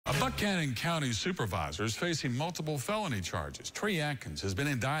A Buchanan County supervisor is facing multiple felony charges. Trey Atkins has been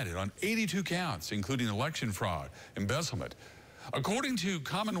indicted on 82 counts, including election fraud, embezzlement. According to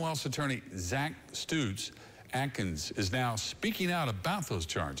Commonwealth's attorney Zach Stutz, Atkins is now speaking out about those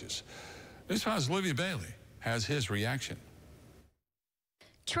charges. News 5's Olivia Bailey has his reaction.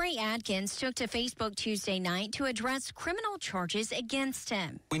 Trey Atkins took to Facebook Tuesday night to address criminal charges against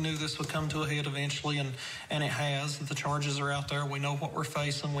him. We knew this would come to a head eventually, and it has. The charges are out there. We know what we're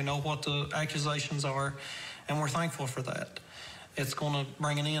facing. We know what the accusations are, and we're thankful for that. It's going to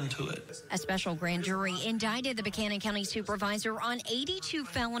bring an end to it. A special grand jury indicted the Buchanan County supervisor on 82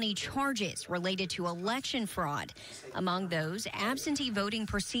 felony charges related to election fraud. Among those, absentee voting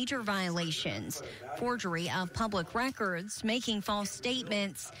procedure violations, forgery of public records, making false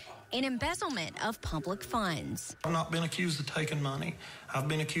statements, and embezzlement of public funds. I've not been accused of taking money. I've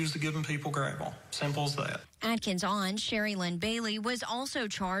been accused of giving people gravel. Simple as that. Atkins' aunt, Sherry Lynn Bailey, was also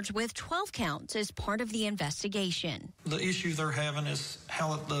charged with 12 counts as part of the investigation. The issue they're having is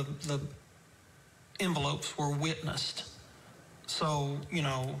how the envelopes were witnessed. So, you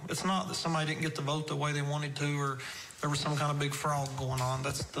know, it's not that somebody didn't get the vote the way they wanted to, or there was some kind of big fraud going on.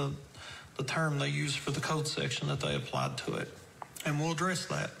 That's the term they use for the code section that they applied to it. And we'll address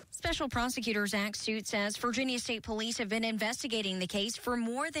that. Special prosecutor Zach Stutz says Virginia State Police have been investigating the case for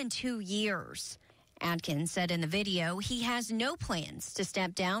more than 2 years. Atkins said in the video he has no plans to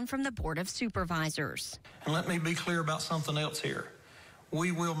step down from the Board of Supervisors. And let me be clear about something else here.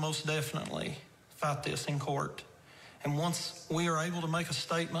 We will most definitely fight this in court. And once we are able to make a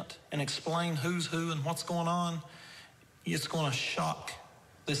statement and explain who's who and what's going on, it's going to shock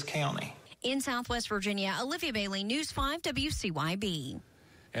this county. In Southwest Virginia, Olivia Bailey, News 5 WCYB.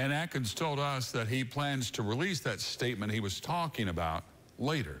 And Atkins told us that he plans to release that statement he was talking about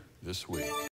later this week.